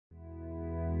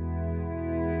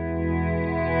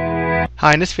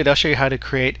Hi, in this video I'll show you how to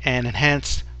create an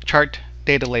enhanced chart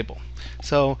data label.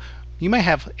 So you might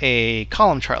have a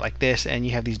column chart like this and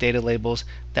you have these data labels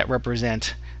that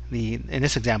represent in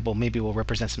this example maybe will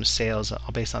represent some sales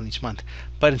based on each month.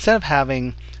 But instead of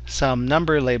having some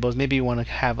number labels, maybe you want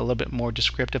to have a little bit more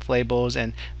descriptive labels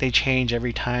and they change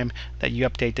every time that you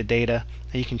update the data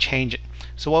and you can change it.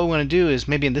 So what we want to do is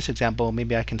maybe in this example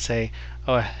maybe I can say,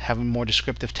 oh, I have a more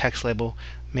descriptive text label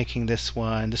making this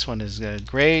one is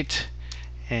great,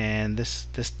 and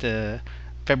the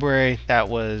February that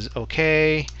was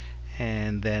okay,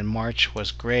 and then March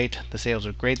was great, the sales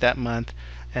were great that month,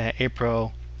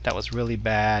 April that was really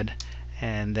bad,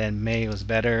 and then May was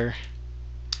better,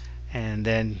 and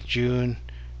then June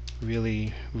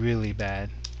really bad,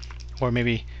 or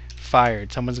maybe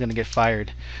fired, someone's gonna get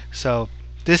fired. So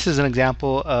this is an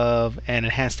example of an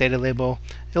enhanced data label,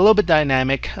 a little bit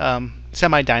dynamic,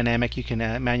 semi-dynamic. You can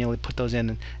manually put those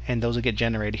in and those will get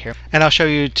generated here. And I'll show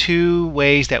you two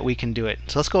ways that we can do it.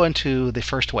 So let's go into the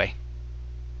first way.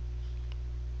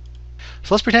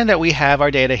 So let's pretend that we have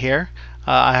our data here.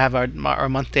 I have our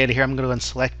month data here. I'm going to go and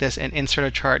select this and insert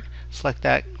a chart, select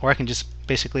that, or I can just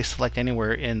basically select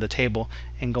anywhere in the table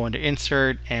and go into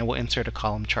insert, and we'll insert a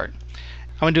column chart.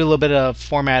 I'm going to do a little bit of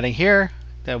formatting here.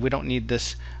 We don't need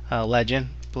this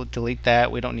legend. We'll delete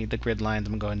that. We don't need the grid lines.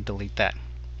 I'm going to go ahead and delete that.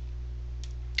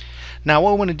 Now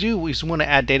what we want to do is we want to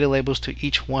add data labels to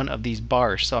each one of these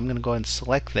bars. So I'm going to go ahead and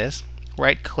select this,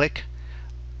 right click,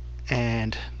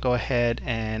 and go ahead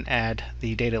and add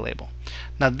the data label.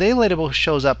 Now the data label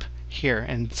shows up here,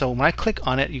 and so when I click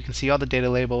on it you can see all the data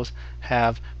labels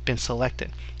have been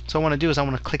selected. So what I want to do is I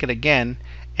want to click it again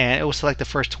and it will select the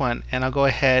first one, and I'll go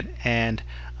ahead and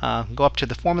go up to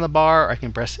the formula bar, or I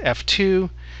can press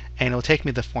F2 and it'll take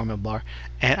me to the formula bar,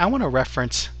 and I want to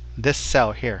reference this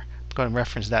cell here. Go and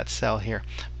reference that cell here.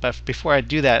 But before I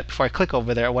do that, before I click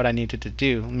over there, what I needed to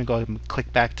do, let me go ahead and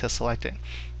click back to select it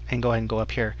and go ahead and go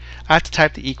up here. I have to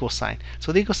type the equal sign.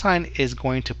 So the equal sign is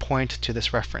going to point to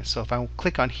this reference. So if I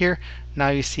click on here,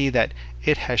 now you see that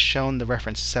it has shown the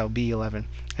reference cell B11,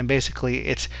 and basically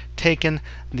it's taken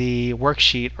the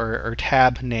worksheet or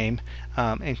tab name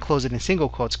and closed it in single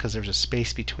quotes because there's a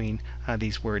space between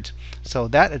these words. So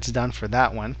that it's done for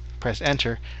that one. Press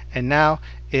enter, and now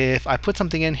if I put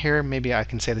something in here, maybe I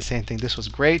can say the same thing. This was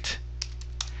great.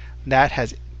 That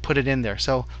has put it in there.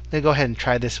 So let me go ahead and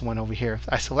try this one over here.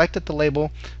 I selected the label,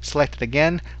 select it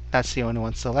again, that's the only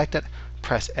one selected.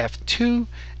 Press F2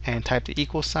 and type the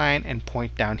equal sign and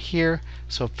point down here.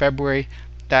 So February,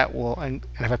 that will, and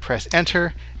if I press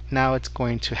enter, now it's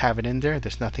going to have it in there.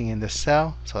 There's nothing in this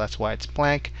cell, so that's why it's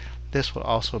blank. This will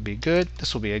also be good.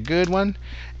 This will be a good one,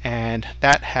 and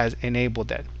that has enabled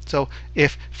that. So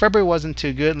if February wasn't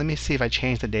too good, let me see if I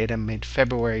change the data and made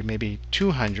February maybe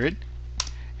 200,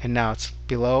 and now it's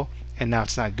below, and now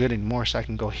it's not good anymore. So I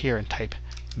can go here and type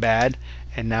bad,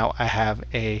 and now I have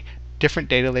a different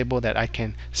data label that I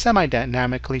can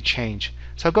semi-dynamically change.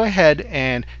 So I'll go ahead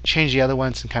and change the other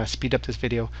ones and kind of speed up this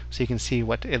video so you can see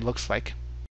what it looks like.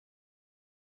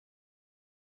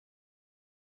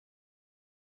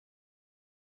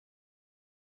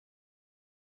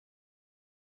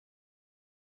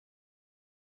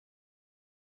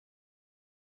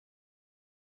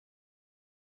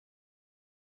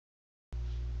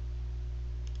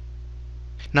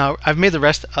 Now I've made the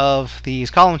rest of these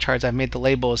column charts, I've made the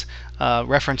labels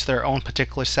reference their own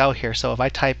particular cell here. So if I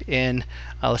type in,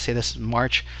 let's say this is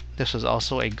March, this was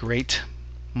also a great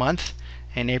month,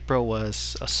 and April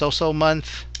was a so-so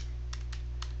month,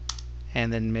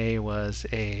 and then May was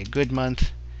a good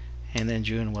month, and then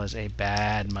June was a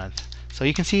bad month. So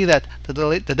you can see that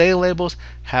the data labels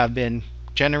have been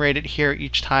generated here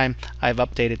each time I've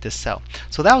updated this cell.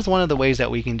 So that was one of the ways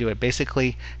that we can do it.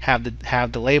 Basically have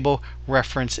the label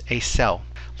reference a cell.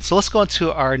 So let's go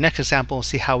into our next example and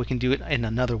see how we can do it in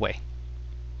another way.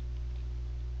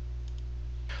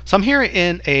 So I'm here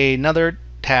in another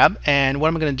tab, and what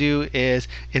I'm going to do is,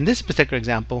 in this particular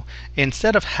example,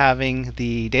 instead of having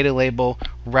the data label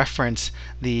reference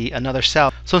another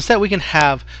cell, so instead we can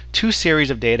have two series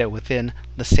of data within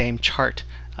the same chart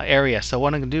area. So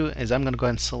what I'm going to do is I'm going to go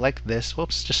ahead and select this.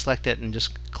 Whoops, just select it and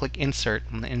just click insert.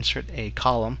 I'm going to insert a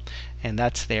column, and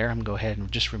that's there. I'm going to go ahead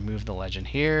and just remove the legend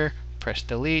here, press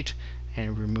delete,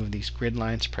 and remove these grid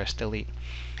lines, press delete.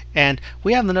 And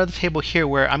we have another table here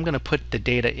where I'm going to put the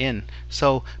data in.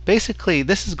 So basically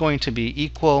this is going to be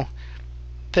equal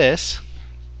this,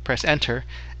 press enter,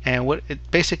 and what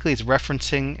it basically is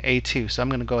referencing A2. So I'm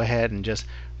going to go ahead and just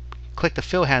click the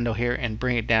fill handle here and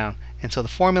bring it down, And so the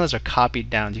formulas are copied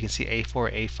down. You can see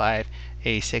A4, A5,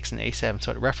 A6, and A7,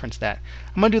 so it referenced that.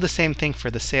 I'm going to do the same thing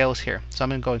for the sales here. So I'm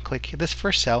going to go and click this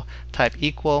first cell, type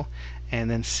equal, and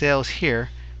then sales here,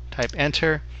 type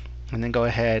enter, and then go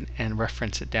ahead and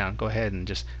reference it down. Go ahead and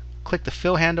just click the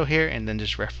fill handle here and then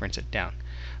just reference it down.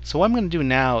 So what I'm going to do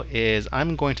now is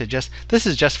I'm going to this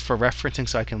is just for referencing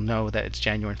so I can know that it's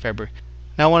January and February.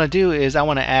 Now what I want to do is I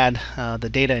want to add the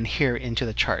data in here into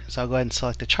the chart. So I'll go ahead and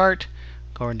select the chart,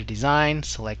 go into design,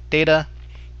 select data,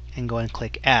 and go ahead and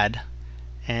click add.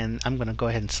 And I'm going to go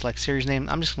ahead and select series name.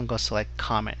 I'm just going to go select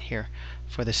comment here.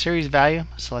 For the series value,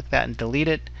 select that and delete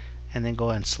it, and then go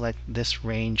ahead and select this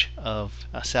range of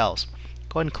cells.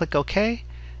 Go ahead and click OK,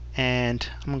 and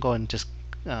I'm going to go ahead and just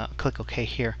click OK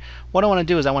here. What I want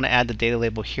to do is I want to add the data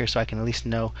label here so I can at least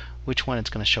know which one it's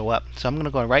going to show up. So I'm going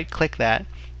to go and right click that,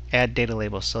 add data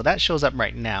label. So that shows up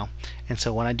right now, and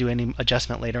so when I do any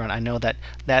adjustment later on, I know that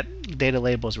that data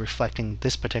label is reflecting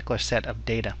this particular set of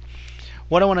data.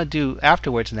 What I want to do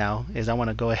afterwards now is I want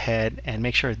to go ahead and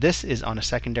make sure this is on a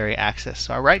secondary axis.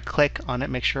 So I right click on it,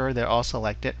 make sure they're all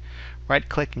selected, right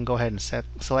click and go ahead and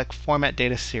select format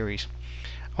data series.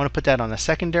 I want to put that on a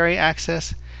secondary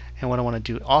axis, and what I want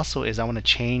to do also is I want to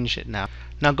change it now.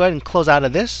 Now go ahead and close out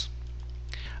of this,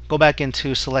 go back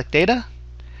into select data,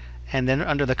 and then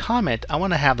under the comment I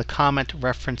want to have the comment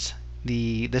reference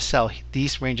this cell,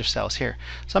 these range of cells here.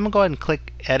 So I'm going to go ahead and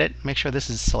click edit, make sure this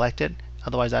is selected,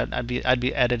 otherwise I'd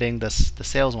be editing the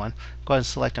sales one. Go ahead and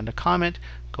select under comment,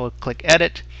 go click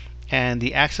edit, and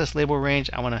the access label range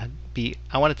I want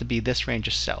it to be this range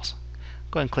of cells.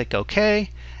 Go ahead and click OK,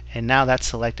 and now that's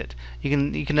selected. You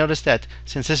can notice that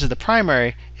since this is the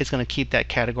primary, it's going to keep that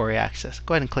category access.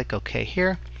 Go ahead and click OK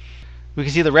here. We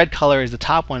can see the red color is the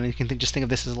top one. You can just think of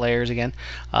this as layers again.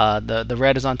 The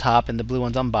red is on top and the blue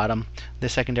one's on bottom. The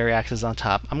secondary axis is on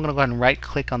top. I'm going to go ahead and right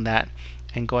click on that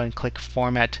and go ahead and click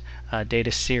format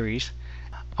data series.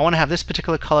 I want to have this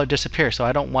particular color disappear, so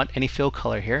I don't want any fill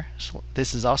color here. So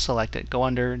this is all selected. Go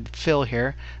under fill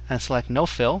here and select no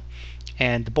fill.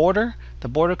 And the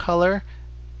border color,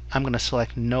 I'm going to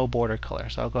select no border color.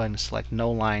 So I'll go ahead and select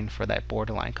no line for that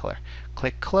borderline color.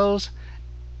 Click close.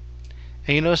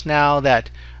 And you notice now that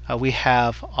we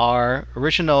have our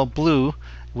original blue,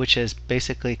 which is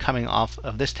basically coming off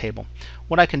of this table.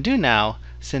 What I can do now,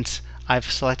 since I've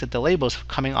selected the labels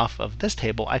coming off of this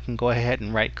table, I can go ahead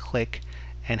and right click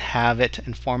and have it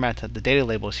and format the data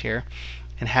labels here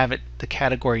and have it the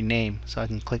category name. So I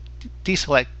can click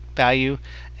deselect value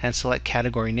and select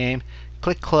category name,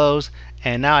 click close,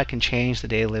 and now I can change the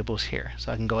data labels here.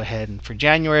 So I can go ahead and for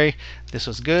January this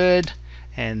was good,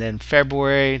 and then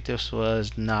February this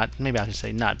was not, maybe I can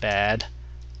say not bad,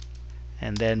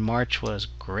 and then March was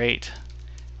great,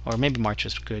 or maybe March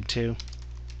was good too,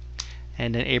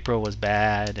 and then April was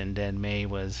bad, and then May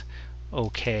was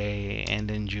okay, and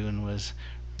then June was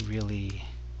really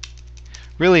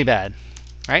bad.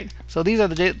 Right? So these are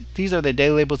the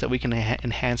data labels that we can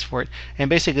enhance for it, and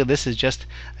basically this is just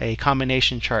a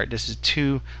combination chart. This is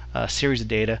two series of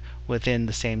data within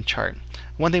the same chart.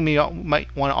 One thing we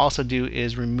might want to also do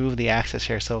is remove the axis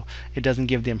here so it doesn't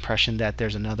give the impression that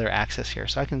there's another axis here.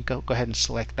 So I can go ahead and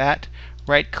select that,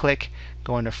 right click,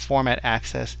 go under format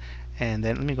axis, and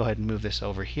then let me go ahead and move this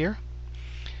over here.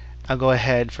 I'll go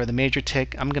ahead for the major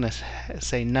tick, I'm going to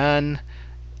say none.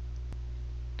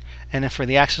 And then for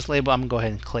the axis label, I'm going to go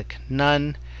ahead and click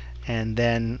none. And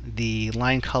then the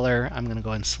line color, I'm going to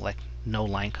go ahead and select no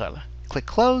line color. Click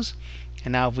close.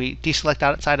 And now if we deselect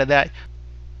outside of that,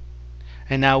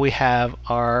 and now we have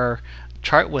our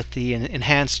chart with the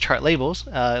enhanced chart labels.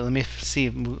 Let me see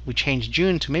if we change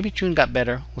June to, maybe June got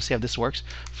better. We'll see how this works.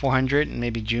 400, and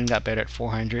maybe June got better at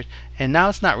 400. And now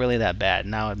it's not really that bad.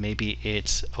 Now maybe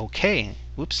it's okay.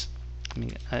 Whoops. Let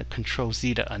me Control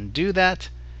Z to undo that.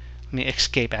 Let me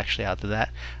escape actually out of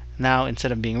that. Now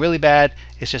instead of being really bad,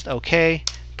 it's just okay.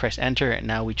 Press enter, and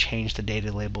now we change the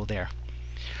data label there.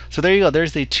 So there you go.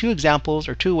 There's the two examples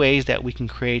or two ways that we can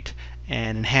create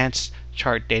an enhanced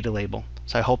chart data label.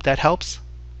 So I hope that helps.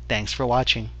 Thanks for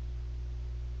watching.